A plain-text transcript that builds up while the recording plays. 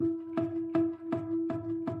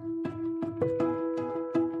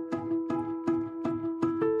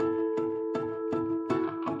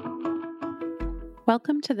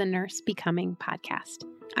Welcome to the Nurse Becoming podcast.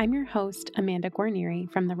 I'm your host, Amanda Guarnieri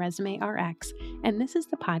from the Resume RX, and this is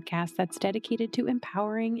the podcast that's dedicated to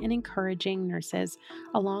empowering and encouraging nurses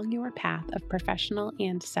along your path of professional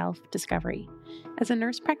and self-discovery. As a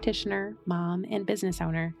nurse practitioner, mom, and business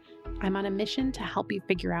owner, I'm on a mission to help you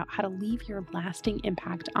figure out how to leave your lasting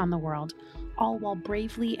impact on the world, all while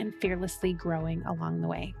bravely and fearlessly growing along the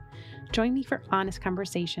way. Join me for honest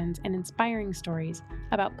conversations and inspiring stories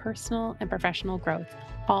about personal and professional growth,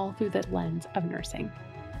 all through the lens of nursing.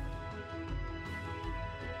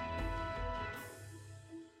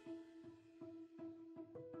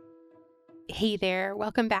 Hey there,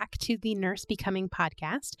 welcome back to the Nurse Becoming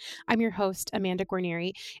podcast. I'm your host, Amanda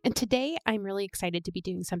Guarnieri, and today I'm really excited to be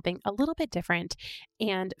doing something a little bit different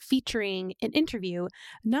and featuring an interview,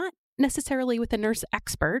 not necessarily with a nurse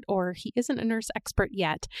expert, or he isn't a nurse expert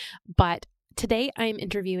yet, but today I'm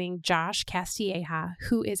interviewing Josh Castilleja,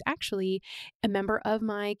 who is actually a member of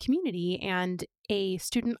my community and a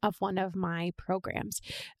student of one of my programs.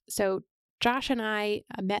 So Josh and I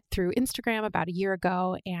met through Instagram about a year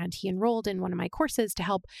ago, and he enrolled in one of my courses to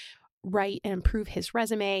help write and improve his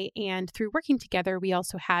resume. And through working together, we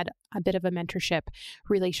also had a bit of a mentorship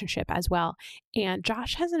relationship as well. And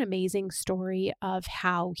Josh has an amazing story of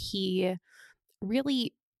how he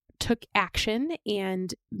really took action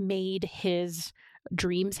and made his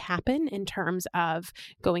dreams happen in terms of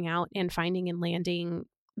going out and finding and landing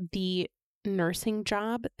the nursing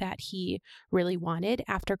job that he really wanted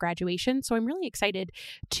after graduation. So I'm really excited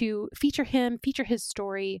to feature his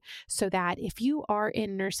story, so that if you are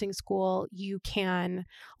in nursing school, you can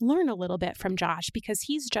learn a little bit from Josh, because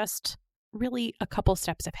he's just really a couple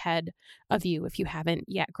steps ahead of you if you haven't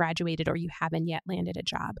yet graduated or you haven't yet landed a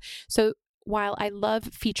job. So while I love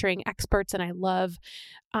featuring experts and I love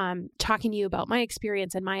talking to you about my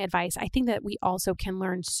experience and my advice, I think that we also can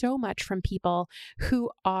learn so much from people who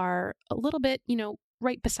are a little bit,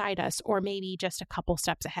 right beside us, or maybe just a couple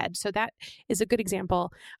steps ahead. So that is a good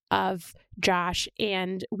example of Josh,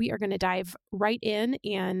 and we are going to dive right in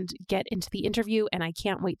and get into the interview, and I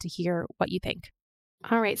can't wait to hear what you think.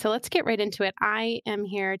 All right, so let's get right into it. I am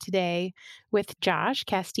here today with Josh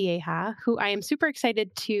Castilleja, who I am super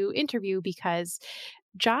excited to interview because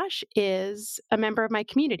Josh is a member of my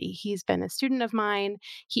community. He's been a student of mine.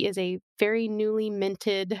 He is a very newly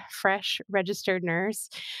minted, fresh registered nurse.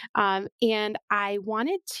 And I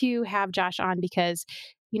wanted to have Josh on because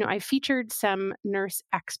I've featured some nurse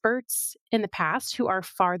experts in the past who are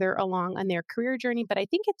farther along on their career journey, but I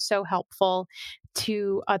think it's so helpful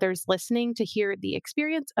to others listening to hear the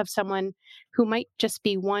experience of someone who might just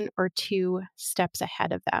be one or two steps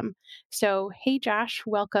ahead of them. So, hey, Josh,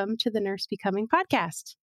 welcome to the Nurse Becoming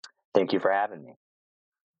podcast. Thank you for having me.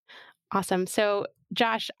 Awesome. So,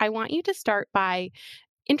 Josh, I want you to start by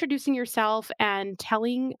introducing yourself and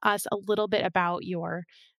telling us a little bit about your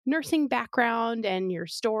nursing background and your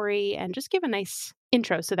story, and just give a nice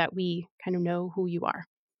intro so that we kind of know who you are.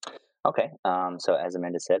 Okay. So as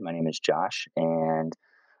Amanda said, my name is Josh, and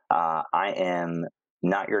I am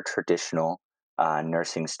not your traditional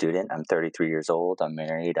nursing student. I'm 33 years old. I'm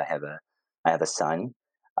married. I have a son,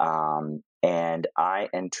 and I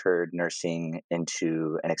entered nursing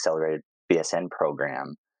into an accelerated BSN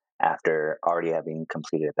program after already having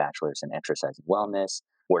completed a bachelor's in exercise and wellness,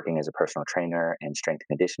 working as a personal trainer and strength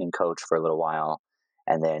and conditioning coach for a little while,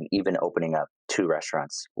 and then even opening up two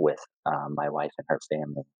restaurants with my wife and her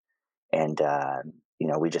family. And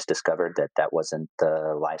we just discovered that that wasn't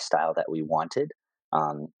the lifestyle that we wanted.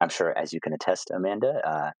 I'm sure, as you can attest,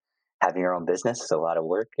 Amanda, having your own business is a lot of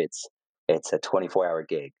work. It's a 24-hour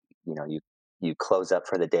gig. You close up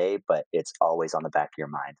for the day, but it's always on the back of your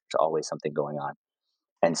mind. There's always something going on.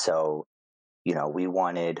 And so, we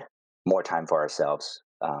wanted more time for ourselves,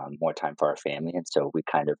 more time for our family. And so we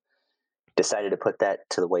kind of decided to put that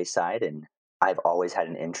to the wayside. And I've always had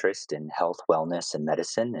an interest in health, wellness, and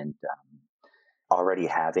medicine. And already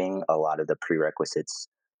having a lot of the prerequisites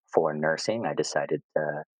for nursing, I decided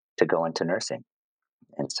to go into nursing.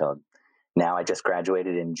 And so now I just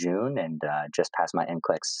graduated in June and just passed my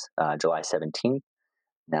NCLEX July 17th.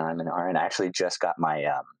 Now I'm an RN. I actually just got my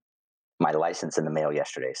my license in the mail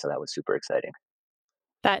yesterday, so that was super exciting.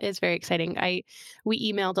 That is very exciting.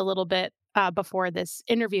 We emailed a little bit before this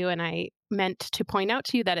interview, and I meant to point out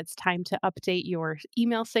to you that it's time to update your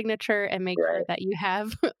email signature and make sure that you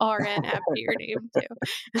have RN after your name too.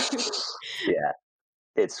 Yeah,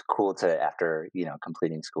 it's cool to, after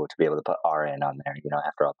completing school, to be able to put RN on there.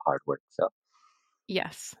 After all the hard work. So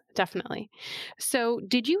Yes, definitely. So,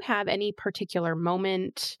 did you have any particular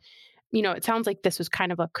moment? It sounds like this was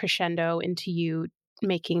kind of a crescendo into you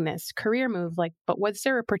making this career move, like, but was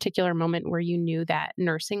there a particular moment where you knew that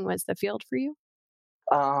nursing was the field for you?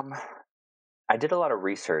 Um, I did a lot of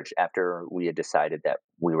research after we had decided that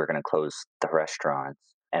we were going to close the restaurants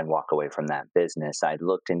and walk away from that business. I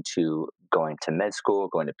looked into going to med school,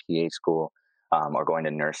 going to PA school, or going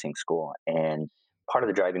to nursing school. And part of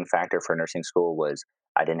the driving factor for nursing school was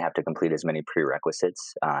I didn't have to complete as many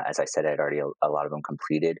prerequisites. As I said, I had already a lot of them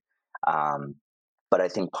completed. Um, but I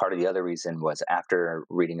think part of the other reason was after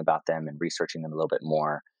reading about them and researching them a little bit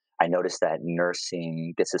more, I noticed that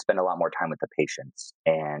nursing gets to spend a lot more time with the patients.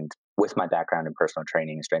 And with my background in personal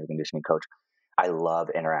training and strength and conditioning coach, I love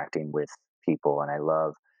interacting with people and I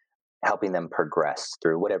love helping them progress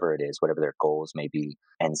through whatever it is, whatever their goals may be,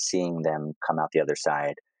 and seeing them come out the other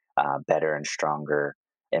side better and stronger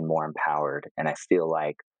and more empowered. And I feel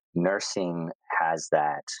like nursing has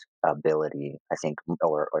that ability, I think,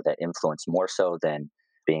 or that influence more so than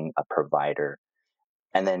being a provider.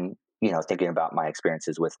 And then, thinking about my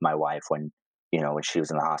experiences with my wife when she was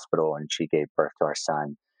in the hospital and she gave birth to our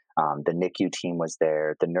son, the NICU team was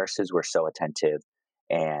there. The nurses were so attentive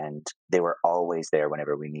and they were always there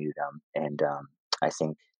whenever we needed them. And I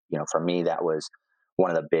think, for me, that was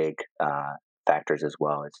one of the big factors as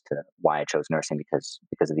well as to why I chose nursing because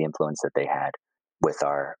of the influence that they had with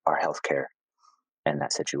our healthcare and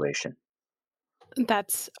that situation.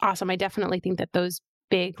 That's awesome. I definitely think that those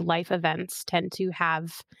big life events tend to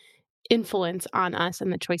have influence on us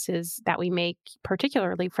and the choices that we make,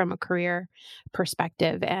 particularly from a career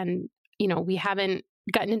perspective. And, we haven't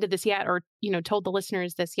gotten into this yet or, told the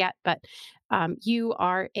listeners this yet, but you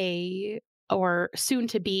are or soon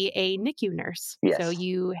to be a NICU nurse. So Yes.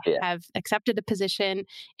 you Yeah. have accepted a position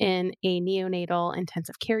in a neonatal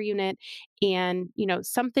intensive care unit. And,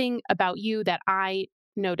 something about you that I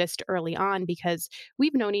noticed early on because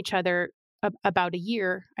we've known each other about a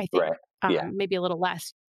year, I think, Right. Yeah. maybe a little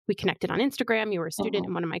less. We connected on Instagram. You were a student Hmm.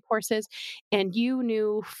 in one of my courses, and you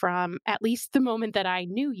knew from at least the moment that I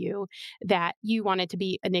knew you that you wanted to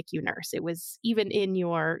be a NICU nurse. It was even in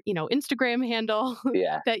your, Instagram handle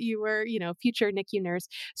Yeah. that you were, future NICU nurse.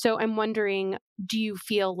 So I'm wondering, do you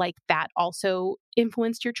feel like that also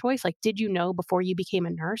influenced your choice? Like, did you know before you became a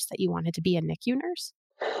nurse that you wanted to be a NICU nurse?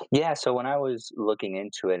 Yeah. So when I was looking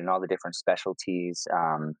into it and all the different specialties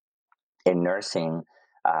in nursing,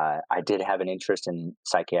 I did have an interest in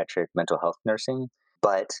psychiatric mental health nursing,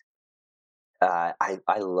 but I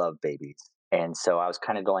love babies. And so I was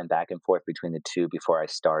kind of going back and forth between the two before I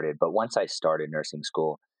started. But once I started nursing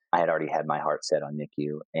school, I had already had my heart set on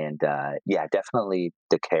NICU. And yeah, definitely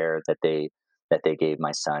the care that they gave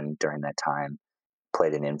my son during that time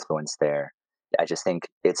played an influence there. I just think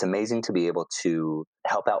it's amazing to be able to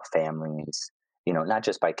help out families, not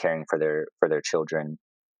just by caring for their children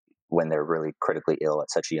when they're really critically ill at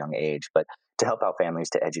such a young age, but to help out families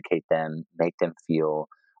to educate them, make them feel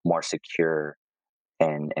more secure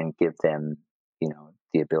and give them,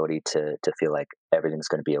 the ability to feel like everything's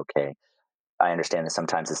going to be okay. I understand that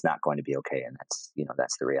sometimes it's not going to be okay, and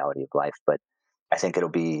that's the reality of life. But I think it'll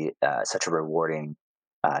be such a rewarding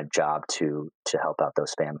job to help out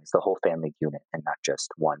those families, the whole family unit, and not just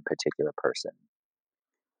one particular person.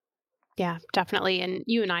 Yeah, definitely. And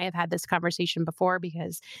you and I have had this conversation before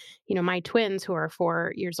because, my twins who are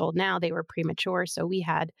 4 years old now, they were premature. So we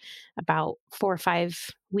had about 4 or 5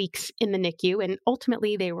 weeks in the NICU and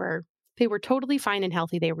ultimately they were totally fine and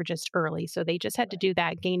healthy. They were just early. So they just had to do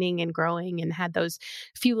that gaining and growing and had those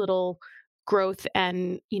few little growth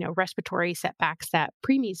and, respiratory setbacks that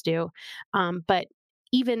preemies do. But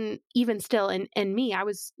even still, and me, I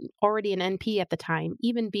was already an NP at the time,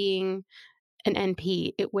 even being an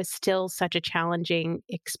NP, it was still such a challenging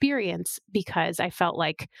experience because I felt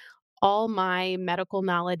like all my medical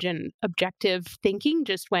knowledge and objective thinking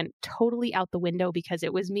just went totally out the window because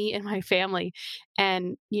it was me and my family.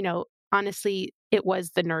 And, honestly, it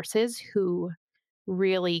was the nurses who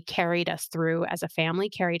really carried us through as a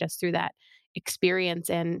family, carried us through that experience.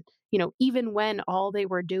 And, even when all they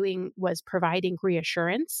were doing was providing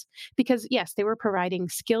reassurance, because yes, they were providing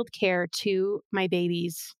skilled care to my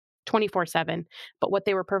babies 24/7. But what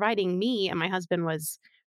they were providing me and my husband was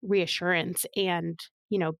reassurance and,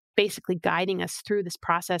 basically guiding us through this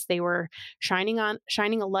process. They were shining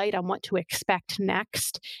a light on what to expect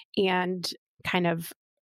next and kind of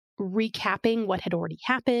recapping what had already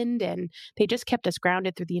happened, and they just kept us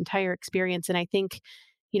grounded through the entire experience. And I think,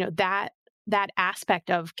 that aspect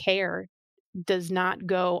of care does not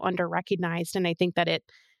go under recognized, and I think that it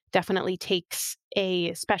definitely takes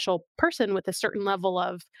a special person with a certain level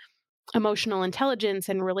of emotional intelligence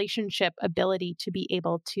and relationship ability to be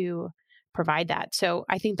able to provide that. So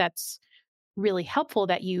I think that's really helpful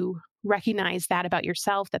that you recognize that about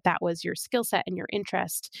yourself, that that was your skill set and your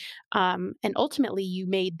interest. And ultimately you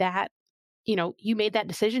made that, you made that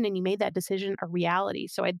decision and you made that decision a reality.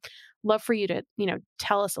 So I'd love for you to,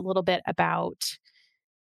 tell us a little bit about,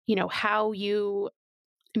 how you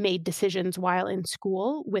made decisions while in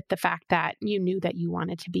school with the fact that you knew that you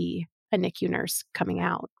wanted to be a NICU nurse coming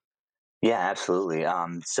out. Yeah, absolutely.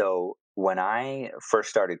 So when I first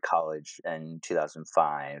started college in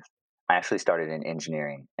 2005, I actually started in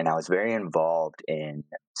engineering, and I was very involved in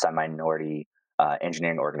some minority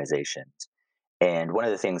engineering organizations. And one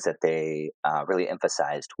of the things that they really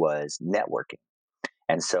emphasized was networking.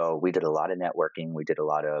 And so we did a lot of networking. We did a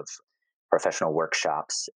lot of professional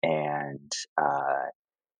workshops, and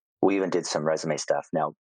we even did some resume stuff.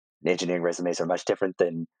 Now, engineering resumes are much different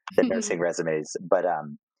than nursing resumes, but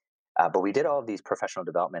we did all of these professional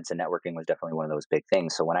developments, and networking was definitely one of those big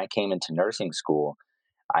things. So when I came into nursing school,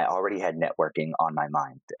 I already had networking on my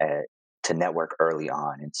mind to network early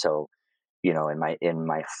on. And so, in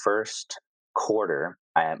my first quarter,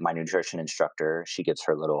 my nutrition instructor, she gives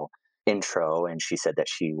her little intro, and she said that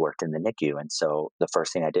she worked in the NICU. And so the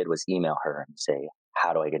first thing I did was email her and say,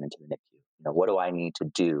 how do I get into the NICU? What do I need to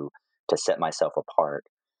do to set myself apart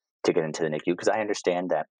to get into the NICU? Because I understand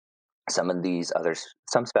that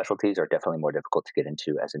some specialties are definitely more difficult to get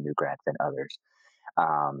into as a new grad than others.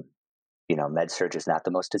 Um, Med surg is not the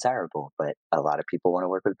most desirable, but a lot of people want to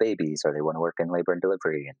work with babies or they want to work in labor and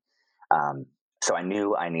delivery. And so I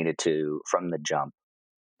knew I needed to, from the jump,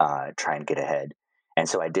 try and get ahead. And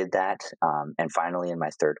so I did that. And finally, in my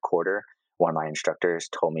third quarter, one of my instructors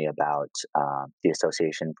told me about the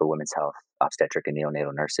Association for Women's Health, Obstetric and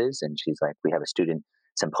Neonatal Nurses. And she's like, we have a student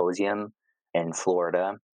symposium in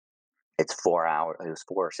Florida. It's 4 hours. It was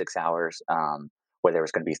 4 or 6 hours, where there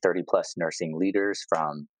was going to be 30 plus nursing leaders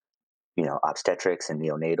from, obstetrics and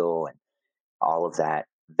neonatal and all of that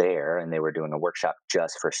there. And they were doing a workshop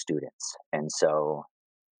just for students. And so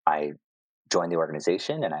I joined the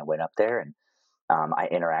organization and I went up there, and I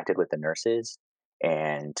interacted with the nurses.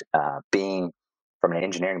 And being from an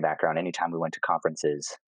engineering background, anytime we went to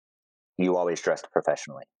conferences, you always dressed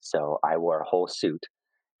professionally. So I wore a whole suit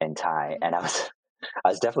and tie, and I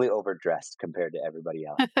was definitely overdressed compared to everybody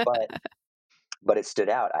else. But it stood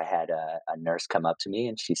out. I had a nurse come up to me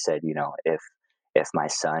and she said, if my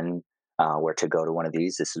son were to go to one of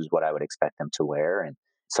these, this is what I would expect them to wear. And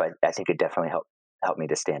so I think it definitely helped me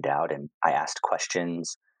to stand out. And I asked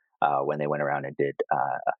questions when they went around and did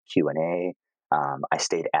a Q&A. I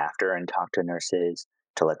stayed after and talked to nurses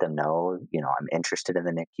to let them know, I'm interested in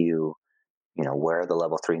the NICU, where are the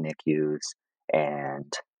level 3 NICUs,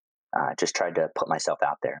 and just tried to put myself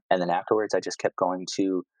out there. And then afterwards, I just kept going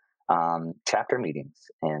to chapter meetings,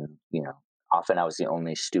 and often I was the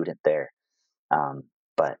only student there.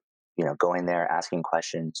 But going there, asking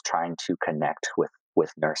questions, trying to connect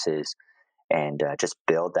with nurses, and just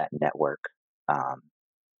build that network. Um,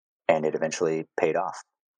 and it eventually paid off.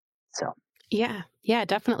 So Yeah. Yeah, it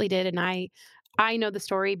definitely did. And I know the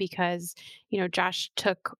story because, Josh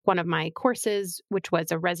took one of my courses, which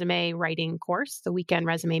was a resume writing course, the weekend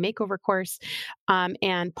resume makeover course.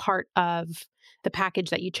 And part of the package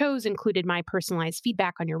that you chose included my personalized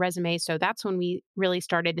feedback on your resume. So that's when we really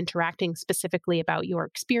started interacting specifically about your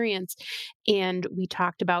experience. And we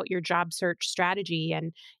talked about your job search strategy.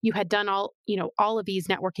 And you had done all of these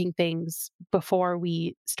networking things before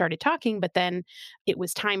we started talking, but then it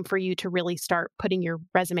was time for you to really start putting your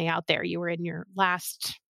resume out there. You were in your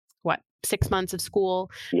last, 6 months of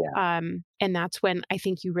school. yeah, And that's when I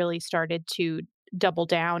think you really started to double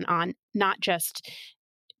down on not just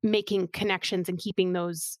making connections and keeping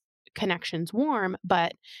those connections warm,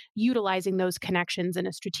 but utilizing those connections in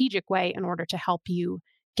a strategic way in order to help you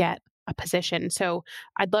get a position. So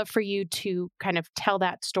I'd love for you to kind of tell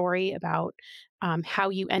that story about how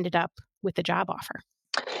you ended up with the job offer.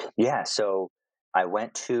 yeah. So I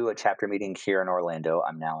went to a chapter meeting here in Orlando.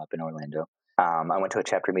 I'm now up in Orlando. I went to a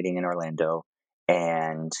chapter meeting in Orlando,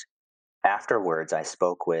 and afterwards, I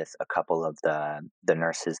spoke with a couple of the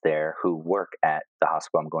nurses there who work at the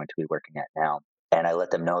hospital I'm going to be working at now, and I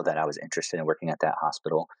let them know that I was interested in working at that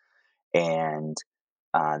hospital. And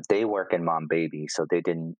they work in mom baby, so they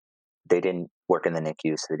didn't work in the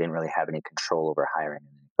NICU, so they didn't really have any control over hiring.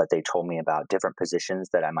 But they told me about different positions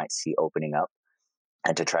that I might see opening up,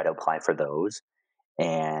 and to try to apply for those.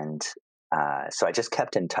 And so I just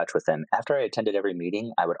kept in touch with them. After I attended every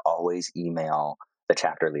meeting, I would always email the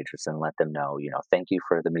chapter leaders and let them know, thank you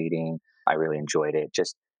for the meeting. I really enjoyed it.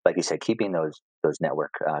 Just like you said, keeping those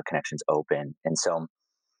network connections open. And so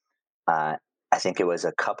uh, I think it was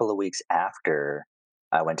a couple of weeks after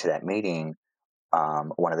I went to that meeting,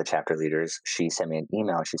 one of the chapter leaders, she sent me an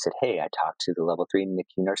email. She said, "Hey, I talked to the level 3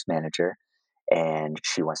 NICU nurse manager, and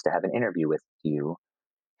she wants to have an interview with you.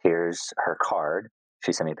 Here's her card."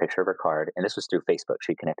 She sent me a picture of her card, and this was through Facebook.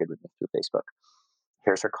 She connected with me through Facebook.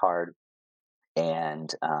 Here's her card,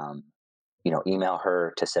 and email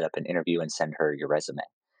her to set up an interview and send her your resume.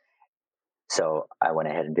 So I went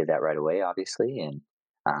ahead and did that right away, obviously, and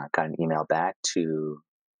got an email back to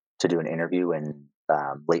do an interview in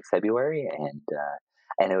late February,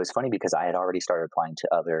 and it was funny because I had already started applying to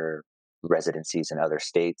other residencies in other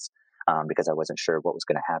states, because I wasn't sure what was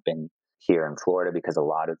going to happen here in Florida, because a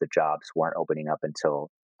lot of the jobs weren't opening up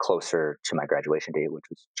until closer to my graduation date, which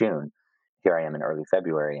was June. Here I am in early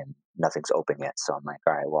February and nothing's open yet. So I'm like,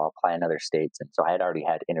 all right, well, I'll apply in other states. And so I had already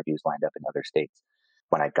had interviews lined up in other states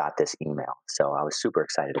when I got this email. So I was super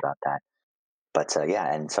excited about that. But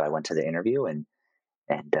yeah, and so I went to the interview, and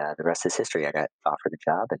the rest is history. I got offered the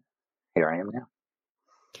job, and here I am now.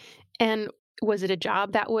 And was it a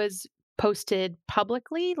job that was posted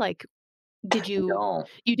publicly? Like, did No,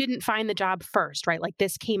 you didn't find the job first, right? Like,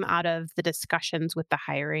 this came out of the discussions with the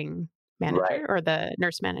hiring right, manager or the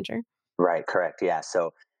nurse manager? right, correct. Yeah.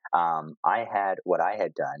 So I had what I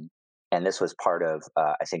had done, and this was part of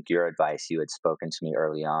I think your advice. You had spoken to me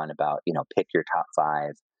early on about pick your top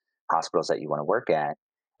 5 hospitals that you want to work at,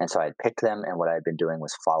 and so I had picked them. And what I had been doing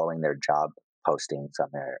was following their job postings on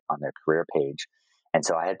their career page, and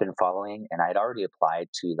so I had been following, and I had already applied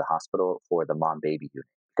to the hospital for the mom baby unit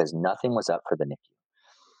because nothing was up for the NICU.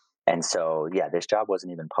 And so, yeah, this job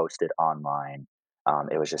wasn't even posted online.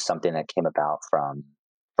 It was just something that came about from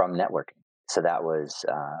networking. So that was,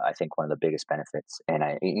 I think, one of the biggest benefits. And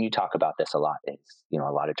you talk about this a lot. Is a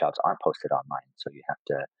lot of jobs aren't posted online, so you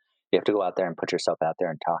have to go out there and put yourself out there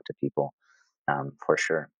and talk to people, for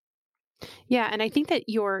sure. Yeah, and I think that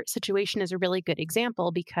your situation is a really good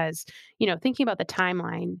example because, thinking about the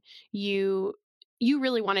timeline, you you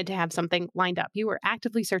really wanted to have something lined up. You were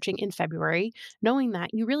actively searching in February, knowing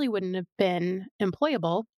that you really wouldn't have been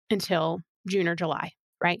employable until June or July,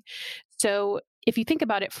 right? So, if you think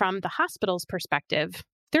about it from the hospital's perspective,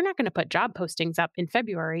 they're not going to put job postings up in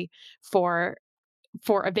February for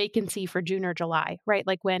a vacancy for June or July, right?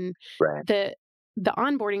 Like when Right, the the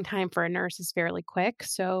onboarding time for a nurse is fairly quick.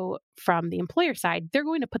 So from the employer side, they're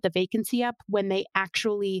going to put the vacancy up when they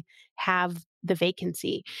actually have the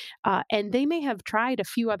vacancy. And they may have tried a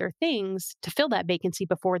few other things to fill that vacancy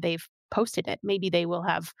before they've posted it. Maybe they will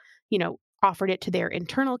have, offered it to their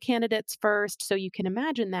internal candidates first. So you can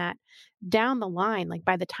imagine that down the line, like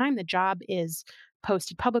by the time the job is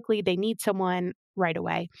posted publicly, they need someone right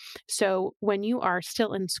away. So when you are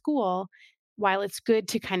still in school, while it's good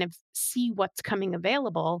to kind of see what's coming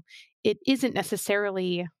available, it isn't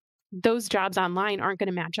necessarily those jobs online aren't going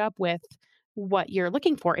to match up with what you're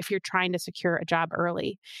looking for if you're trying to secure a job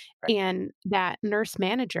early. right, And that nurse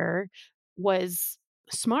manager was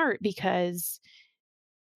smart because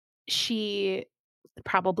she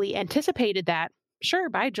probably anticipated that, sure,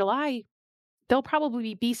 by July, there'll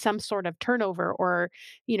probably be some sort of turnover. Or,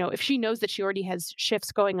 if she knows that she already has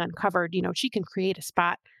shifts going uncovered, she can create a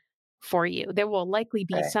spot for you. There will likely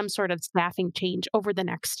be right, some sort of staffing change over the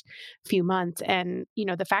next few months. And,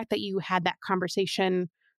 the fact that you had that conversation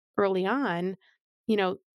early on,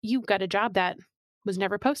 you got a job that was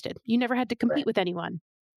never posted. You never had to compete right. with anyone.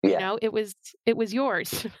 Yeah, It was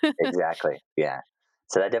yours. exactly. Yeah.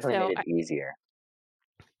 So that definitely made So it easier.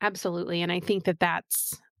 absolutely. And I think that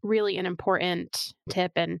that's really an important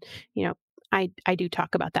tip. And, I do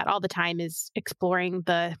talk about that all the time is exploring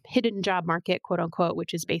the hidden job market, quote unquote,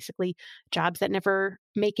 which is basically jobs that never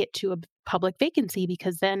make it to a public vacancy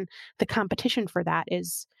because then the competition for that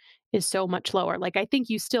is so much lower. Like I think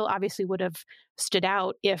you still obviously would have stood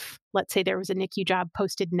out if, let's say there was a NICU job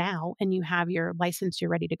posted now and you have your license, you're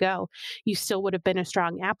ready to go. You still would have been a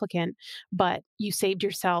strong applicant, but you saved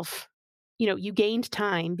yourself, you gained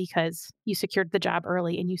time because you secured the job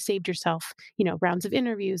early and you saved yourself, rounds of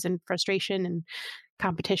interviews and frustration and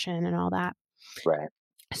competition and all that. Right.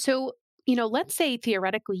 So, let's say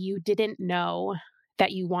theoretically you didn't know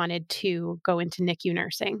that you wanted to go into NICU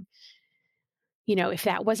nursing. If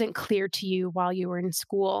that wasn't clear to you while you were in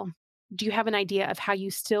school, do you have an idea of how you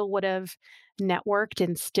still would have networked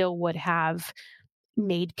and still would have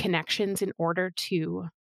made connections in order to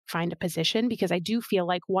find a position? Because I do feel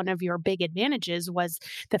like one of your big advantages was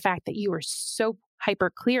the fact that you were so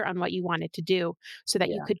hyper clear on what you wanted to do so that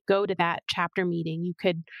you Yeah. could go to that chapter meeting. You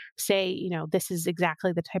could say, this is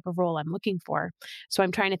exactly the type of role I'm looking for. So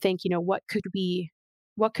I'm trying to think, what could we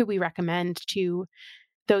recommend to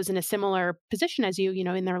those in a similar position as you,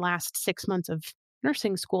 in their last 6 months of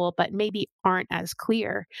nursing school, but maybe aren't as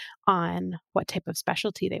clear on what type of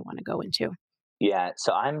specialty they want to go into. Yeah,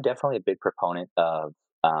 so I'm definitely a big proponent of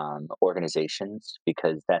organizations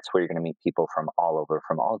because that's where you're going to meet people from all over,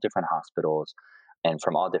 from all different hospitals and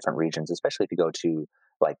from all different regions, especially if you go to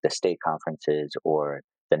like the state conferences or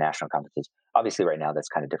the national conferences. Obviously, right now that's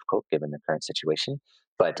kind of difficult given the current situation,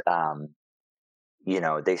 but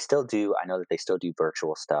they still do. I know that they still do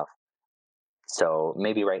virtual stuff. So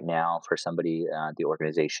maybe right now for somebody, the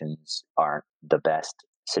organizations aren't the best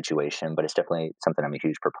situation, but it's definitely something I'm a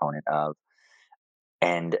huge proponent of.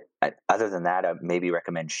 And other than that, I maybe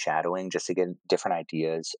recommend shadowing just to get different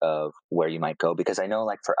ideas of where you might go. Because I know,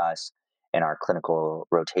 like for us in our clinical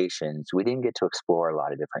rotations, we didn't get to explore a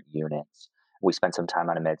lot of different units. We spent some time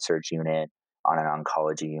on a med surg unit, on an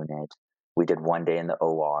oncology unit. We did one day in the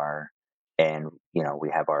OR, and we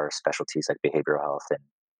have our specialties like behavioral health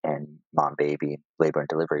and mom baby labor and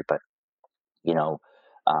delivery. But you know,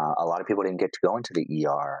 a lot of people didn't get to go into the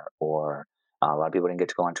ER, or a lot of people didn't get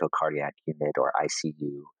to go into a cardiac unit or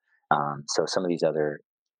ICU. So some of these other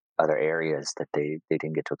areas that they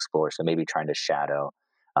didn't get to explore. So maybe trying to shadow.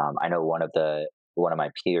 I know one of my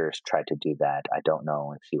peers tried to do that. I don't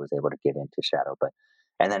know if she was able to get into shadow, but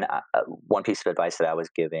and then one piece of advice that I was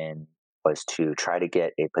given was to try to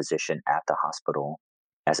get a position at the hospital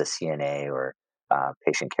as a CNA or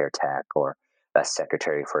patient care tech or a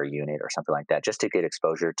secretary for a unit or something like that, just to get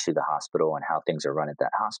exposure to the hospital and how things are run at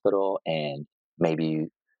that hospital. And maybe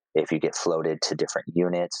if you get floated to different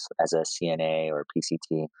units as a CNA or PCT,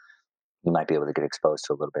 you might be able to get exposed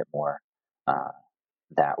to a little bit more uh,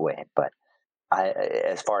 that way. But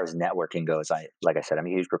as far as networking goes, like I said, I'm a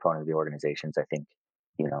huge proponent of the organizations. I think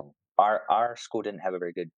our school didn't have a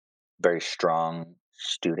very strong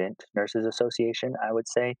student nurses association. I would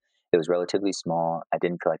say it was relatively small. I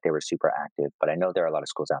didn't feel like they were super active, but I know there are a lot of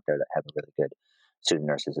schools out there that have a really good student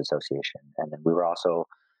nurses association. And then we were also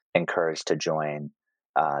encouraged to join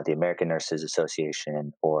the American Nurses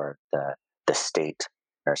Association or the state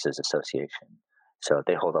nurses association. So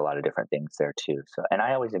they hold a lot of different things there too. So, and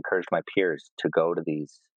I always encourage my peers to go to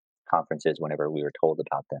these conferences whenever we were told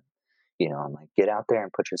about them. I'm like, get out there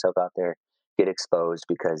and put yourself out there, get exposed,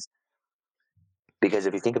 because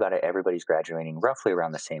if you think about it, everybody's graduating roughly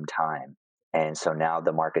around the same time. And so now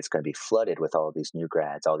the market's going to be flooded with all of these new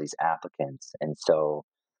grads, all these applicants. And so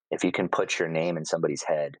if you can put your name in somebody's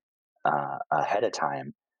head ahead of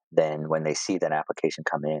time, then when they see that application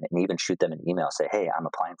come in and even shoot them an email, say, hey, I'm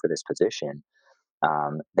applying for this position,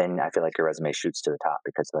 then I feel like your resume shoots to the top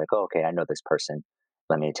because they're like, oh, okay, I know this person.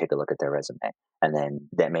 Let me take a look at their resume. And then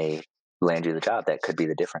that may land you the job. That could be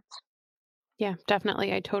the difference. Yeah,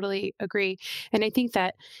 definitely. I totally agree. And I think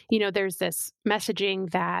that, there's this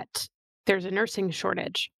messaging that there's a nursing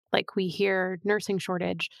shortage. Like we hear nursing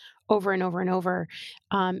shortage over and over and over.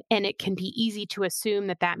 And it can be easy to assume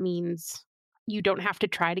that that means you don't have to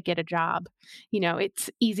try to get a job.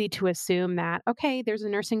 It's easy to assume that, okay, there's a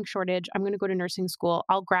nursing shortage. I'm going to go to nursing school.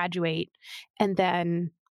 I'll graduate. And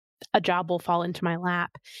then a job will fall into my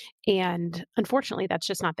lap. And unfortunately, that's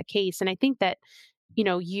just not the case. And I think that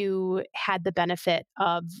you had the benefit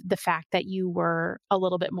of the fact that you were a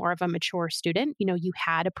little bit more of a mature student. You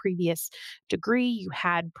had a previous degree, you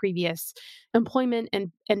had previous employment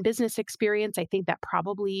and business experience. I think that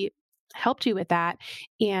probably helped you with that.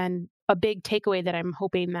 And a big takeaway that I'm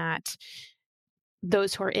hoping that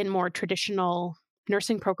those who are in more traditional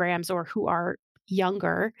nursing programs or who are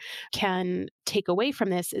younger can take away from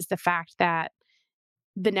this is the fact that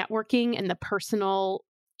the networking and the personal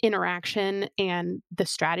interaction and the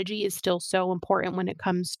strategy is still so important when it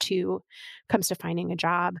comes to finding a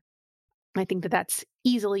job. I think that that's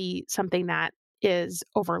easily something that is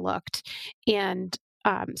overlooked. And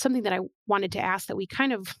something that I wanted to ask that we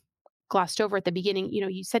kind of glossed over at the beginning,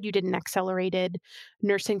 you said you did an accelerated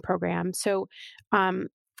nursing program. So,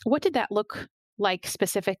 what did that look like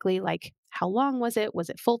specifically? Like, how long was it? Was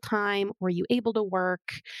it full time? Were you able to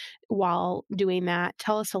work while doing that?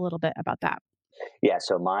 Tell us a little bit about that. Yeah.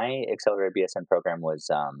 So my accelerated BSN program was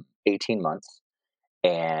 18 months,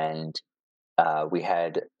 and we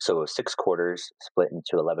had so it was 6 quarters split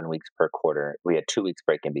into 11 weeks per quarter. We had 2 weeks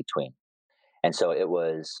break in between, and so it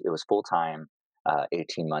was full time,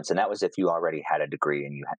 18 months, and that was if you already had a degree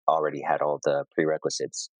and you already had all the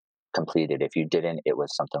prerequisites completed. If you didn't, it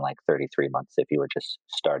was something like 33 months if you were just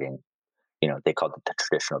starting. They called it the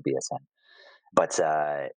traditional BSN. But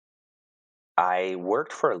I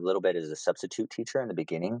worked for a little bit as a substitute teacher in the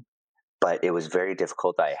beginning, but it was very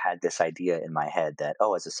difficult. I had this idea in my head that,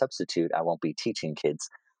 oh, as a substitute, I won't be teaching kids.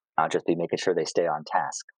 I'll just be making sure they stay on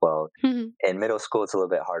task. Well, Mhm. in middle school, it's a little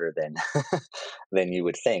bit harder than than you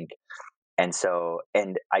would think.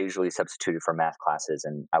 And I usually substituted for math classes,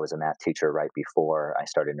 and I was a math teacher right before I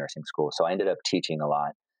started nursing school. So I ended up teaching a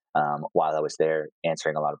lot while I was there,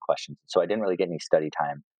 answering a lot of questions. So I didn't really get any study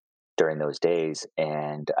time during those days,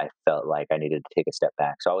 and I felt like I needed to take a step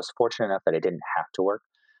back. So I was fortunate enough that I didn't have to work.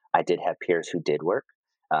 I did have peers who did work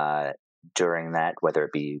uh, during that, whether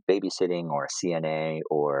it be babysitting or a CNA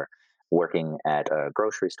or working at a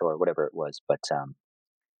grocery store, whatever it was. But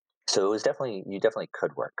so it was definitely, you definitely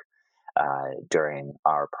could work during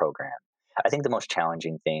our program. I think the most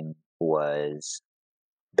challenging thing was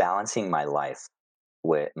balancing my life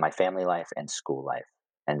with my family life and school life.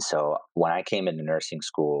 And so when I came into nursing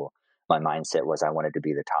school, my mindset was I wanted to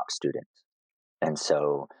be the top student. And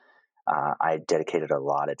so I dedicated a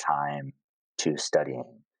lot of time to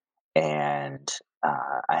studying, and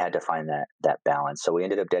I had to find that balance. So we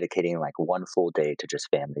ended up dedicating like one full day to just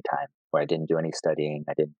family time, where I didn't do any studying.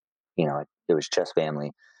 I didn't, it was just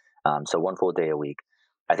family. So one full day a week.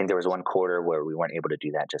 I think there was one quarter where we weren't able to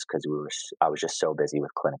do that just because I was just so busy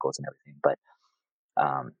with clinicals and everything. But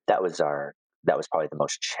that was probably the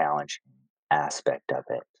most challenging aspect of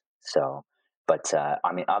it. So, but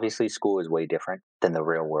I mean, obviously, school is way different than the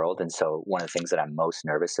real world, and so one of the things that I'm most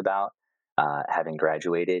nervous about, having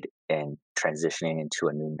graduated and transitioning into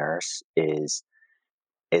a new nurse, is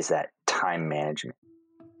that time management.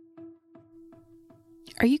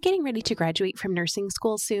 Are you getting ready to graduate from nursing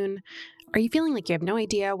school soon? Are you feeling like you have no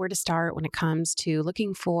idea where to start when it comes to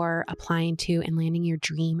looking for, applying to, and landing your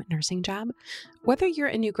dream nursing job? Whether you're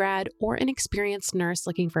a new grad or an experienced nurse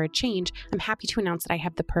looking for a change, I'm happy to announce that I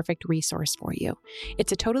have the perfect resource for you.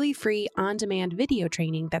 It's a totally free, on-demand video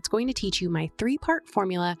training that's going to teach you my 3-part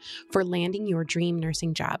formula for landing your dream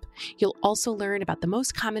nursing job. You'll also learn about the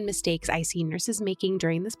most common mistakes I see nurses making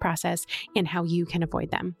during this process and how you can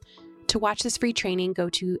avoid them. To watch this free training, go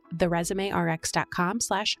to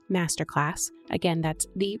theresumérx.com/masterclass. Again, that's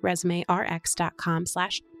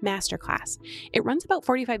theresumérx.com/masterclass. It runs about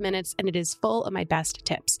 45 minutes and it is full of my best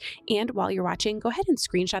tips. And while you're watching, go ahead and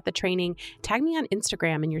screenshot the training. Tag me on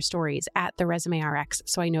Instagram in your stories at theresumérx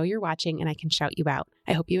so I know you're watching and I can shout you out.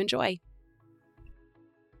 I hope you enjoy.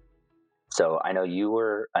 So I know you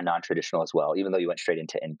were a non-traditional as well, even though you went straight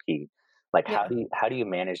into NP. Like, Yeah. how do you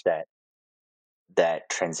manage that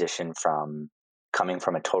transition from coming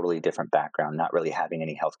from a totally different background, not really having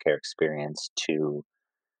any healthcare experience, to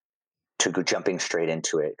go jumping straight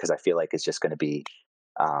into it? Because I feel like it's just going to be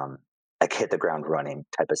um, like hit the ground running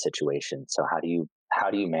type of situation. So how do you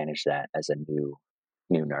manage that as a new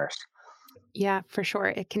nurse? Yeah, for sure.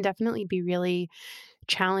 It can definitely be really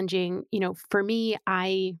challenging. For me,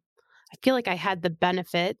 I feel like I had the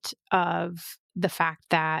benefit of the fact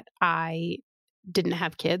that I didn't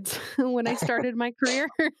have kids when I started my career.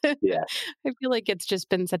 I Yeah, feel like it's just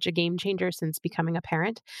been such a game changer since becoming a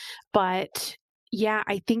parent. But yeah,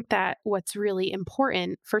 I think that what's really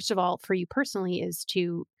important, first of all, for you personally, is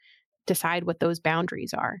to decide what those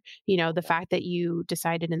boundaries are. The fact that you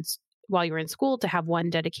decided while you were in school to have one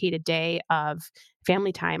dedicated day of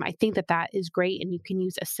family time, I think that that is great. And you can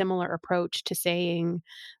use a similar approach to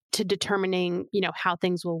determining, how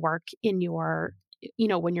things will work in your,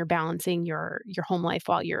 when you're balancing your home life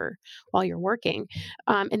while you're working.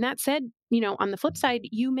 And that said, on the flip side,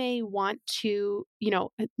 you may want to,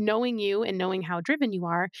 knowing you and knowing how driven you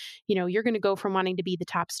are, you're going to go from wanting to be the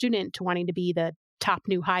top student to wanting to be the top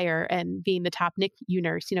new hire and being the top NICU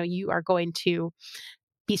nurse. You are going to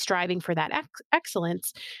be striving for that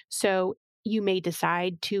excellence. So you may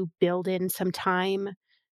decide to build in some time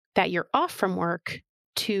that you're off from work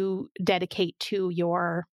to dedicate to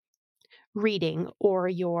your reading or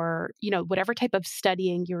your, whatever type of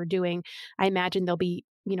studying you're doing. I imagine there'll be,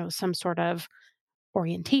 some sort of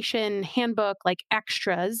orientation handbook, like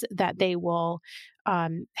extras that they will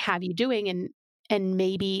have you doing, and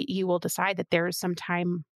maybe you will decide that there's some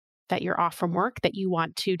time that you're off from work that you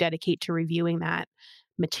want to dedicate to reviewing that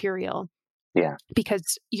material, yeah,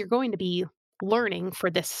 because you're going to be learning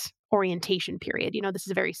for this orientation period. This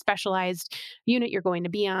is a very specialized unit you're going to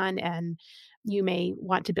be on, and you may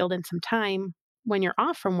want to build in some time when you're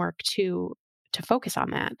off from work to focus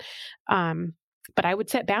on that. Um, but I would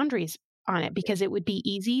set boundaries on it, because it would be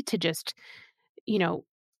easy to just, you know,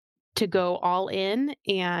 to go all in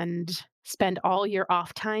and spend all your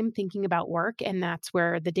off time thinking about work. And that's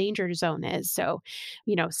where the danger zone is. So,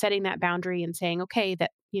 setting that boundary and saying, okay,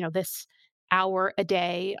 that, this hour a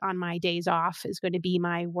day on my days off is going to be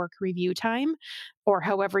my work review time, or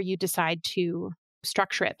however you decide to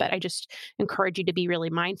structure it. But I just encourage you to be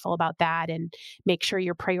really mindful about that and make sure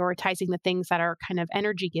you're prioritizing the things that are kind of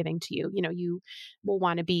energy giving to you. You will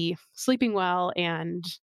want to be sleeping well and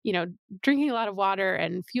you know, drinking a lot of water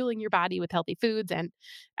and fueling your body with healthy foods and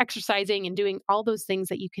exercising and doing all those things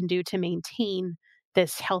that you can do to maintain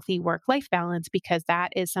this healthy work life balance, because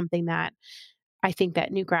that is something that I think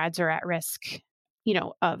that new grads are at risk,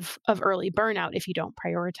 of early burnout if you don't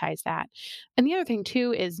prioritize that. And the other thing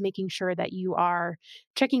too is making sure that you are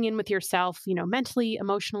checking in with yourself, mentally,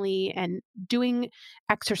 emotionally, and doing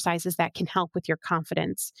exercises that can help with your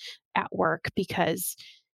confidence at work, because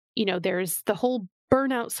there's the whole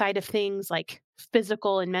burnout side of things, like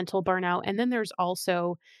physical and mental burnout, and then there's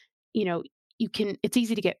also, you know, it's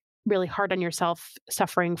easy to get really hard on yourself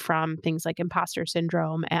suffering from things like imposter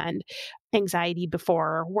syndrome and anxiety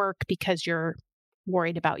before work because you're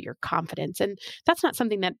worried about your confidence. And that's not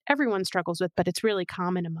something that everyone struggles with, but it's really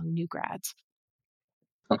common among new grads.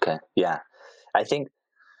 Okay. Yeah. I think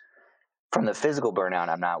from the physical burnout,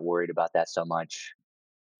 I'm not worried about that so much.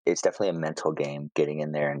 It's definitely a mental game getting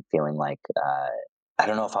in there and feeling like I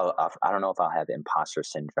don't know if I'll have imposter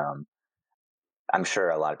syndrome. I'm sure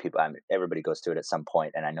a lot of people, everybody goes through it at some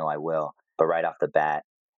point, and I know I will. But right off the bat,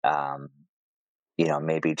 um,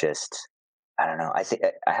 maybe just I don't know. I think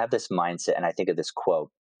I have this mindset, and I think of this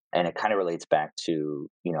quote, and it kind of relates back to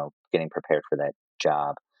getting prepared for that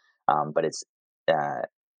job. But it's and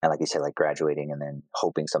like you said, like graduating and then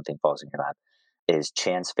hoping something falls in your lap. Is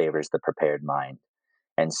chance favors the prepared mind,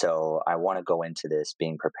 and so I want to go into this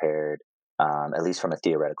being prepared, at least from a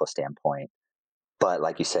theoretical standpoint. But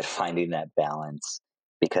like you said, finding that balance,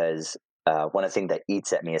 because one of the things that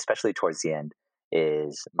eats at me, especially towards the end,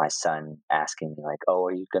 is my son asking me like, "Oh,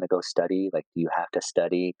 are you going to go study? Like, do you have to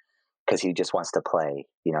study?" Because he just wants to play.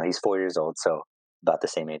 He's 4 years old, so about the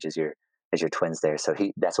same age as your twins there. So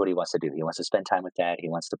that's what he wants to do. He wants to spend time with dad. He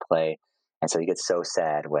wants to play, and so he gets so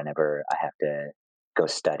sad whenever I have to go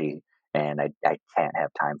study, and I can't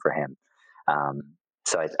have time for him.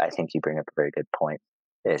 So I think you bring up a very good point.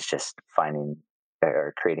 It's just finding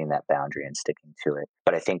or creating that boundary and sticking to it.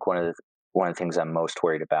 But I think one of the things I'm most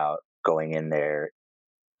worried about going in there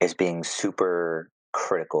is being super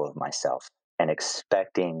critical of myself and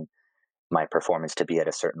expecting my performance to be at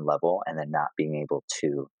a certain level and then not being able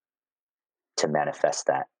to manifest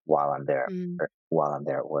that while I'm there Mm, or while I'm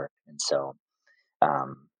there at work. And so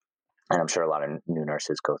um and I'm sure a lot of new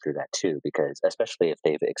nurses go through that too, because especially if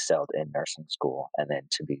they've excelled in nursing school and then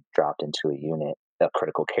to be dropped into a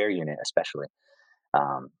critical care unit, especially,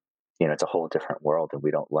 um, it's a whole different world, and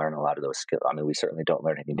we don't learn a lot of those skills. I mean, we certainly don't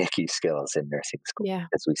learn any NICU skills in nursing school yeah.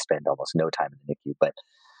 because we spend almost no time in the NICU. But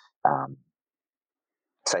um,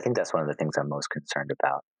 so I think that's one of the things I'm most concerned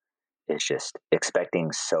about is just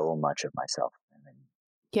expecting so much of myself and then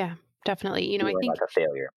Yeah, definitely. feeling like a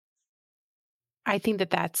failure. I think that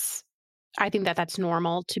that's I think that that's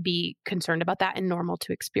normal to be concerned about that and normal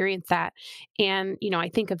to experience that. And, I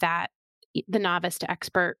think of that, the novice to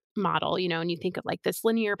expert model, and you think of like this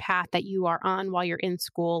linear path that you are on while you're in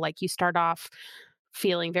school. Like you start off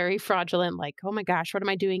feeling very fraudulent, like, oh my gosh, what am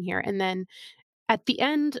I doing here? And then at the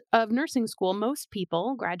end of nursing school, most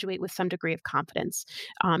people graduate with some degree of confidence,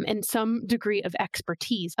 and some degree of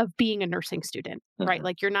expertise of being a nursing student, right? Hmm.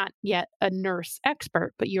 Like you're not yet a nurse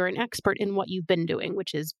expert, but you're an expert in what you've been doing,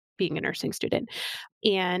 which is being a nursing student.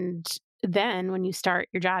 And then when you start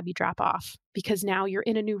your job, you drop off because now you're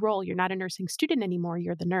in a new role. You're not a nursing student anymore.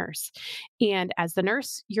 You're the nurse. And as the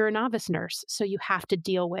nurse, you're a novice nurse. So you have to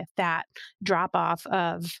deal with that drop off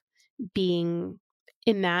of being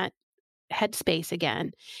in that headspace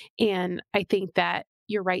again. And I think that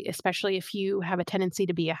you're right, especially if you have a tendency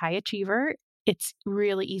to be a high achiever. It's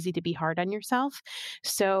really easy to be hard on yourself.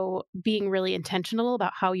 So, being really intentional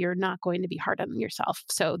about how you're not going to be hard on yourself.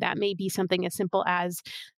 So, that may be something as simple as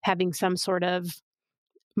having some sort of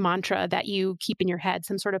mantra that you keep in your head,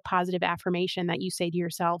 some sort of positive affirmation that you say to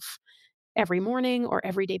yourself every morning or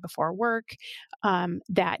every day before work,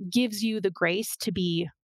 that gives you the grace to be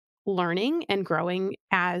learning and growing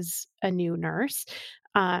as a new nurse.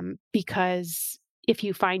 Because if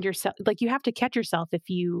you find yourself, like, you have to catch yourself if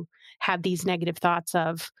you have these negative thoughts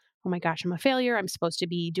of, oh my gosh, I'm a failure. I'm supposed to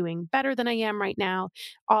be doing better than I am right now.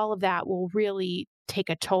 All of that will really take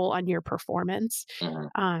a toll on your performance. Hmm.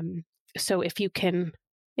 Um, so if you can,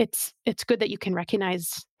 it's good that you can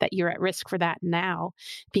recognize that you're at risk for that now,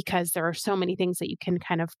 because there are so many things that you can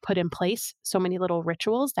kind of put in place, so many little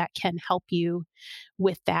rituals that can help you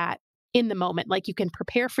with that in the moment. Like you can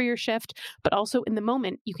prepare for your shift, but also in the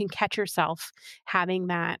moment, you can catch yourself having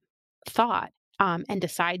that thought, and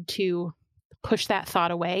decide to push that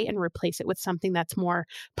thought away and replace it with something that's more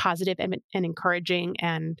positive and encouraging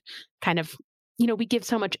and kind of, we give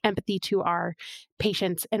so much empathy to our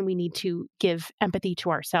patients, and we need to give empathy to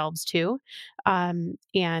ourselves too.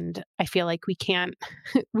 And I feel like we can't,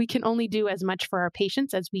 we can only do as much for our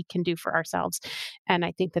patients as we can do for ourselves. And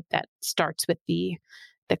I think that that starts with the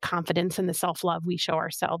confidence and the self-love we show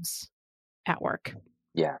ourselves at work.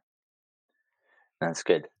 Yeah, that's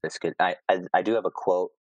good. That's good. I do have a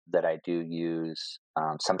quote that I do use.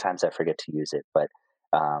 Sometimes I forget to use it, but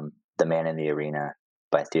 "The Man in the Arena"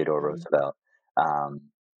 by Theodore Mm. Roosevelt, um,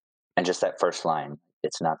 and just that first line,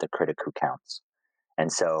 "It's not the critic who counts."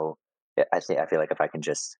 And so I feel like if I can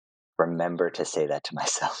just remember to say that to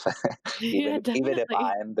myself, Yeah, even if definitely.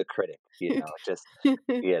 I'm the critic, just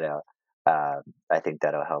you know, I think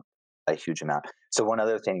that'll help a huge amount. So one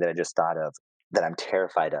other thing that I just thought of that I'm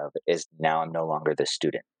terrified of is now I'm no longer the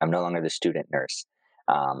student. I'm no longer the student nurse.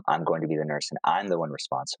 I'm going to be the nurse, and I'm the one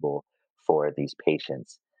responsible for these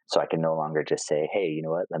patients. So I can no longer just say, "Hey, you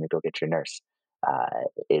know what? Let me go get your nurse."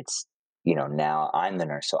 It's now I'm the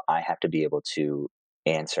nurse, so I have to be able to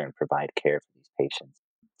answer and provide care for these patients.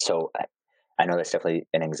 So I know that's definitely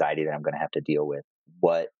an anxiety that I'm going to have to deal with.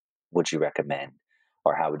 What would you recommend,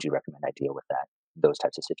 or how would you recommend I deal with those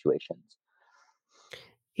types of situations?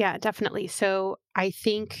 Yeah, definitely. So I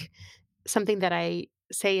think something that I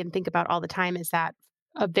say and think about all the time is that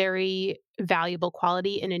a very valuable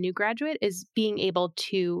quality in a new graduate is being able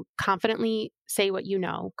to confidently say what you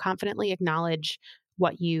know, confidently acknowledge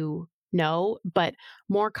what you know, but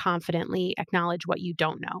more confidently acknowledge what you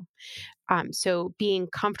don't know. So being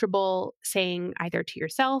comfortable saying either to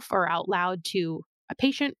yourself or out loud to a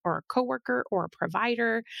patient or a coworker or a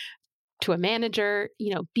provider, to a manager,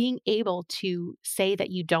 being able to say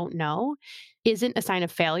that you don't know isn't a sign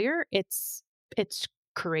of failure. It's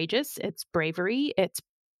courageous, it's bravery, it's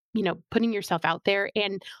putting yourself out there,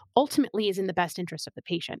 and ultimately is in the best interest of the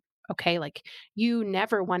patient. Okay? Like, you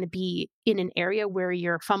never want to be in an area where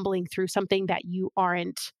you're fumbling through something that you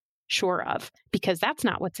aren't sure of, because that's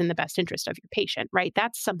not what's in the best interest of your patient, right?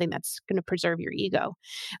 That's something that's going to preserve your ego.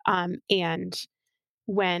 And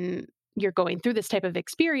when you're going through this type of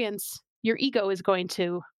experience, your ego is going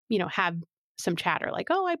to, have some chatter like,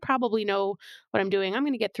 oh, I probably know what I'm doing. I'm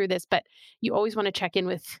going to get through this. But you always want to check in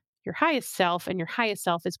with your highest self, and your highest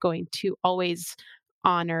self is going to always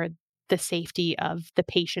honor the safety of the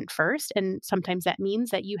patient first. And sometimes that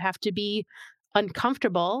means that you have to be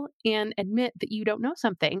uncomfortable and admit that you don't know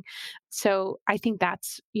something. So I think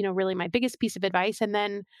that's, really my biggest piece of advice. And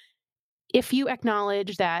then if you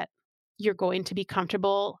acknowledge that you're going to be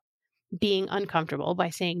comfortable being uncomfortable by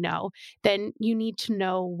saying no, then you need to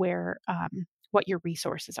know what your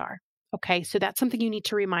resources are. Okay, so that's something you need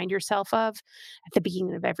to remind yourself of at the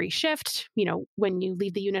beginning of every shift. When you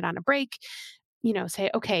leave the unit on a break, say,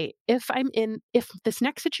 okay, if this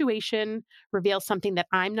next situation reveals something that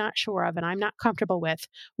I'm not sure of and I'm not comfortable with,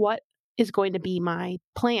 what is going to be my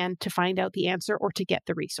plan to find out the answer or to get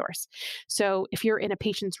the resource? So if you're in a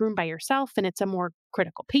patient's room by yourself and it's a more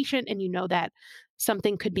critical patient, and you know that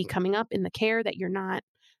something could be coming up in the care that you're not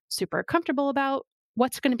super comfortable about,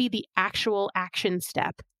 what's going to be the actual action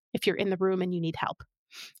step if you're in the room and you need help?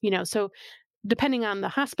 So depending on the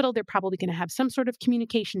hospital, they're probably going to have some sort of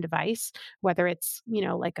communication device, whether it's,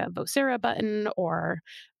 like a Vocera button or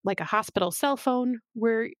like a hospital cell phone,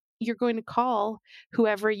 where you're going to call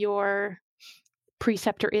whoever your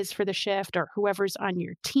preceptor is for the shift or whoever's on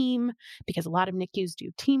your team, because a lot of NICUs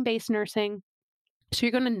do team based nursing. So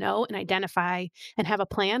you're going to know and identify and have a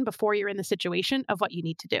plan before you're in the situation of what you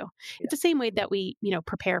need to do. Yeah, It's the same way that we,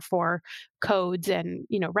 prepare for codes and,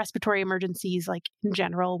 respiratory emergencies, like in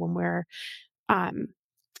general, when we're um,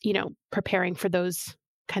 preparing for those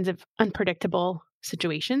kinds of unpredictable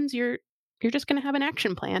situations, you're just going to have an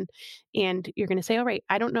action plan, and you're going to say, all right,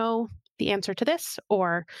 I don't know the answer to this,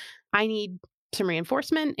 or I need some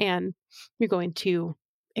reinforcement, and you're going to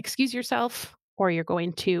excuse yourself, or you're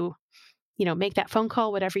going to, make that phone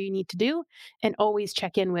call, whatever you need to do, and always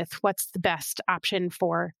check in with what's the best option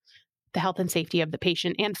for the health and safety of the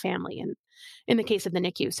patient and family, and in the case of the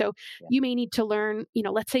NICU. So yeah, you may need to learn,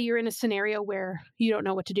 let's say you're in a scenario where you don't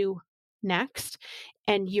know what to do next,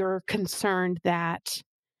 and you're concerned that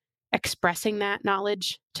expressing that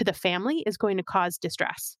knowledge to the family is going to cause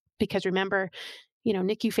distress. Because remember,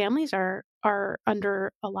 NICU families are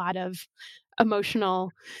under a lot of emotional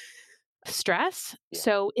stress. yeah,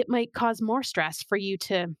 So it might cause more stress for you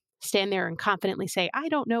to stand there and confidently say, I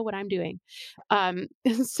don't know what I'm doing. Um,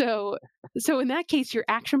 so, so in that case, your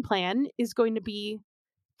action plan is going to be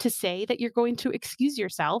to say that you're going to excuse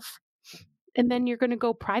yourself. And then you're going to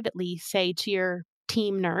go privately say to your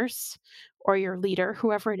team nurse or your leader,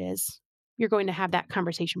 whoever it is, you're going to have that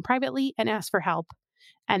conversation privately and ask for help.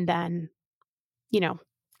 And then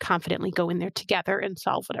confidently go in there together and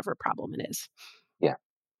solve whatever problem it is. Yeah.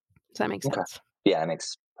 Does that make Okay. sense? Yeah, that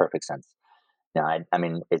makes perfect sense. No, I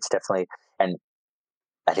mean, it's definitely, and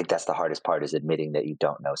I think that's the hardest part is admitting that you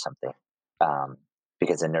don't know something. Um,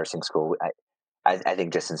 because in nursing school, I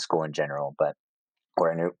think just in school in general, but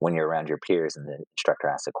when you're around your peers and the instructor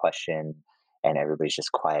asks a question and everybody's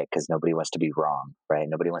just quiet because nobody wants to be wrong, right?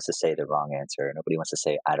 Nobody wants to say the wrong answer. Nobody wants to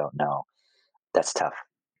say, I don't know. That's tough,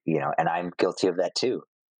 and I'm guilty of that too.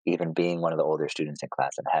 Even being one of the older students in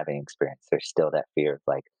class and having experience, there's still that fear of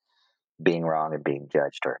like being wrong and being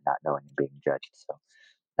judged or not knowing and being judged. So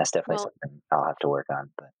that's definitely Well, something I'll have to work on.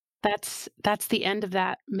 But that's the end of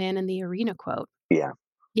that man in the arena quote. yeah,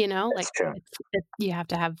 Like that's true. you have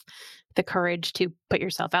to have the courage to put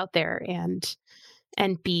yourself out there and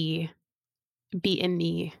be in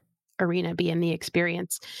the arena, be in the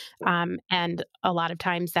experience. And a lot of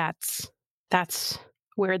times that's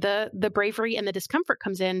where the bravery and the discomfort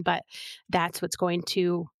comes in, but that's what's going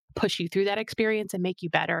to push you through that experience and make you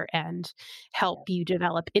better and help you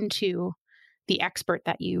develop into the expert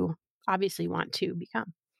that you obviously want to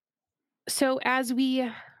become. So as we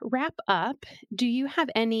wrap up, do you have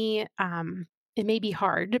any it may be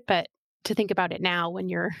hard, but to think about it now when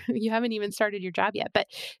you haven't even started your job yet, but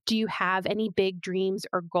do you have any big dreams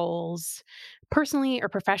or goals personally or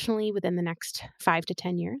professionally within the next 5 to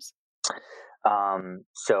 10 years?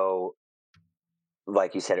 So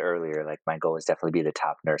like you said earlier, like my goal is definitely be the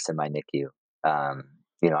top nurse in my NICU.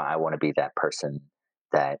 I want to be that person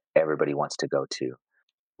that everybody wants to go to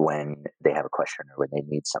when they have a question or when they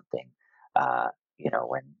need something,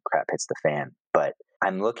 when crap hits the fan. But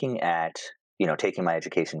I'm looking at, taking my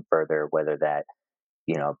education further, whether that,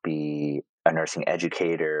 be a nursing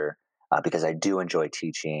educator, because I do enjoy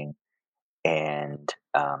teaching and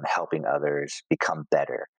helping others become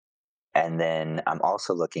better. And then I'm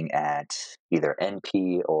also looking at either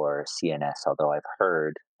NP or CNS, although I've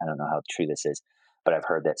heard, I don't know how true this is, but I've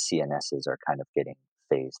heard that CNSs are kind of getting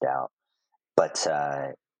phased out. But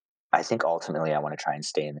I think ultimately I want to try and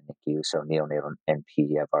stay in the NICU. So neonatal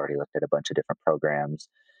NP, I've already looked at a bunch of different programs,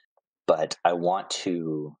 but I want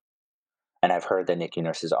to, and I've heard that NICU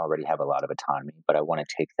nurses already have a lot of autonomy, but I want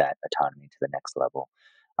to take that autonomy to the next level.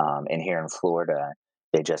 And here in Florida,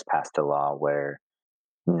 they just passed a law where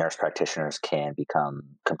nurse practitioners can become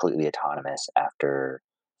completely autonomous after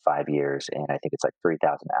 5 years, and I think it's like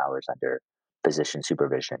 3,000 hours under physician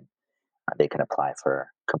supervision. They can apply for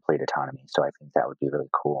complete autonomy. So I think that would be really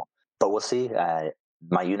cool. But we'll see.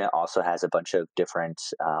 My unit also has a bunch of different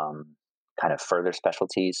kind of further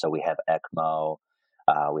specialties. So we have ECMO,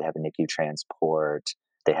 we have a NICU transport,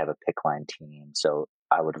 they have a PIC line team. So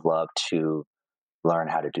I would love to learn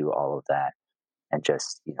how to do all of that and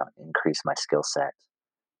just increase my skill set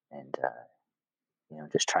and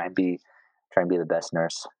just try and be the best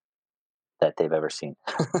nurse that they've ever seen.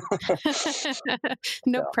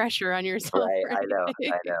 No So pressure on yourself, right, right?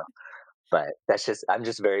 I know. But I'm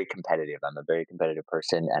just very competitive. I'm a very competitive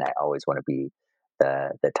person, and I always want to be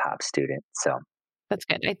the top student. So That's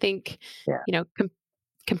good. I think, yeah, you know,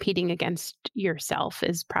 competing against yourself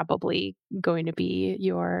is probably going to be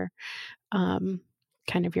your um,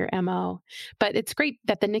 kind of your MO. But it's great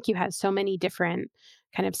that the NICU has so many different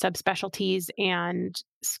kind of subspecialties and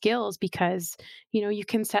skills because, you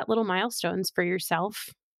can set little milestones for yourself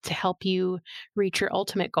to help you reach your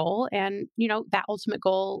ultimate goal. And, that ultimate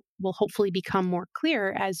goal will hopefully become more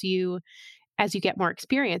clear as you get more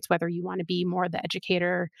experience, whether you want to be more the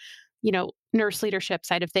educator, nurse leadership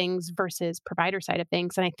side of things versus provider side of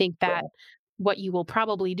things. And I think that right, what you will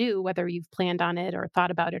probably do, whether you've planned on it or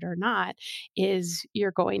thought about it or not, is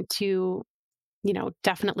you're going to,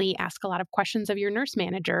 definitely ask a lot of questions of your nurse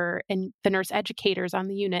manager and the nurse educators on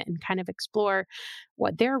the unit and kind of explore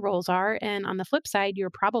what their roles are. And on the flip side, you're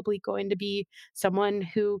probably going to be someone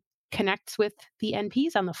who connects with the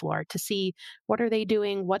NPs on the floor to see what are they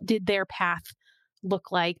doing, what did their path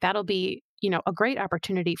look like. That'll be, a great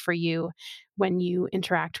opportunity for you when you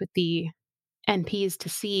interact with the NPs to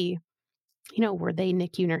see, were they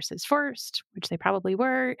NICU nurses first, which they probably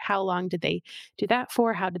were? How long did they do that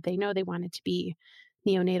for? How did they know they wanted to be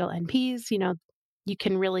neonatal NPs? You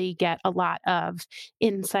can really get a lot of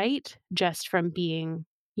insight just from being,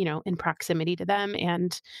 in proximity to them.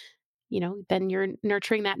 And, then you're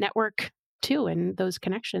nurturing that network too and those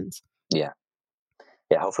connections. yeah,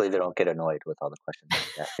 yeah. Hopefully, they don't get annoyed with all the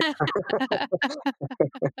questions I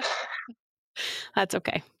That's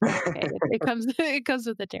okay. That's okay. It comes it comes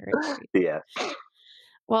with the territory. yeah,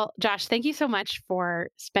 Well, Josh, thank you so much for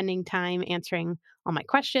spending time answering all my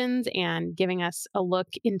questions and giving us a look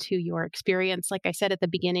into your experience. Like I said at the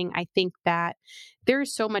beginning, I think that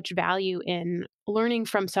there's so much value in learning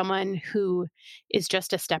from someone who is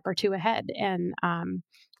just a step or two ahead. And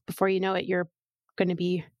before you know it, you're going to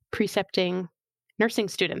be precepting nursing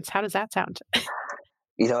students. How does that sound?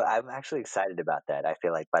 I'm actually excited about that. I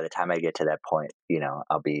feel like by the time I get to that point,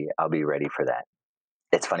 I'll be ready for that.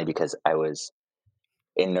 It's funny because I was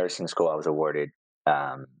in nursing school. I was awarded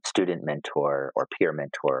student mentor or peer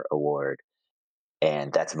mentor award,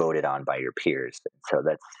 and that's voted on by your peers. So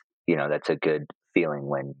that's a good feeling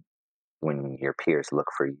when your peers look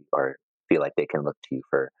for you or feel like they can look to you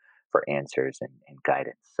for answers and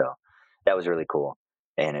guidance. So that was really cool,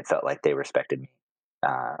 and it felt like they respected me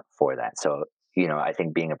for that. So I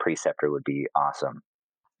think being a preceptor would be awesome,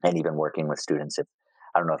 and even working with students. If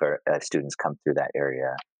I don't know if students come through that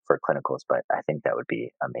area for clinicals, but I think that would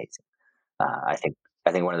be amazing. I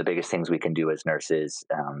think one of the biggest things we can do as nurses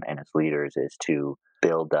and as leaders is to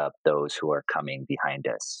build up those who are coming behind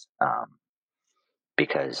us,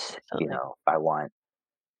 because Absolutely. I want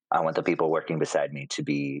the people working beside me to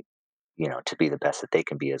be the best that they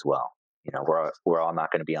can be as well. We're all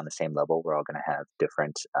not going to be on the same level. We're all going to have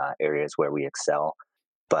different areas where we excel,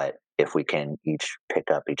 but if we can each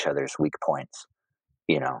pick up each other's weak points,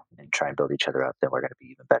 and try and build each other up, then we're going to be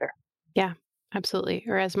even better. Yeah, absolutely.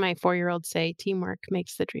 Or as my 4-year-old say, teamwork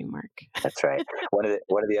makes the dream work. That's right. One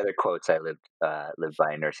of the other quotes I lived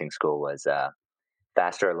by in nursing school was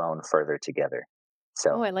 "faster alone, further together." Oh,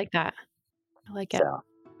 So I like that. I like it. so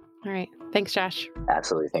All right. Thanks, Josh.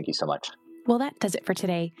 absolutely. Thank you so much. Well, that does it for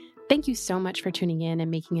today. Thank you so much for tuning in and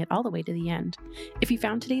making it all the way to the end. If you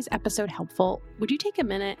found today's episode helpful, would you take a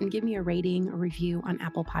minute and give me a rating or review on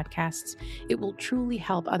Apple Podcasts? It will truly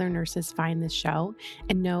help other nurses find this show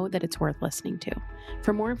and know that it's worth listening to.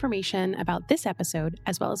 For more information about this episode,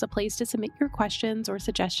 as well as a place to submit your questions or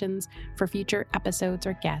suggestions for future episodes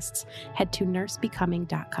or guests, head to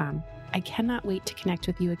nursebecoming.com. I cannot wait to connect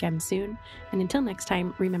with you again soon. And until next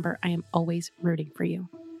time, remember, I am always rooting for you.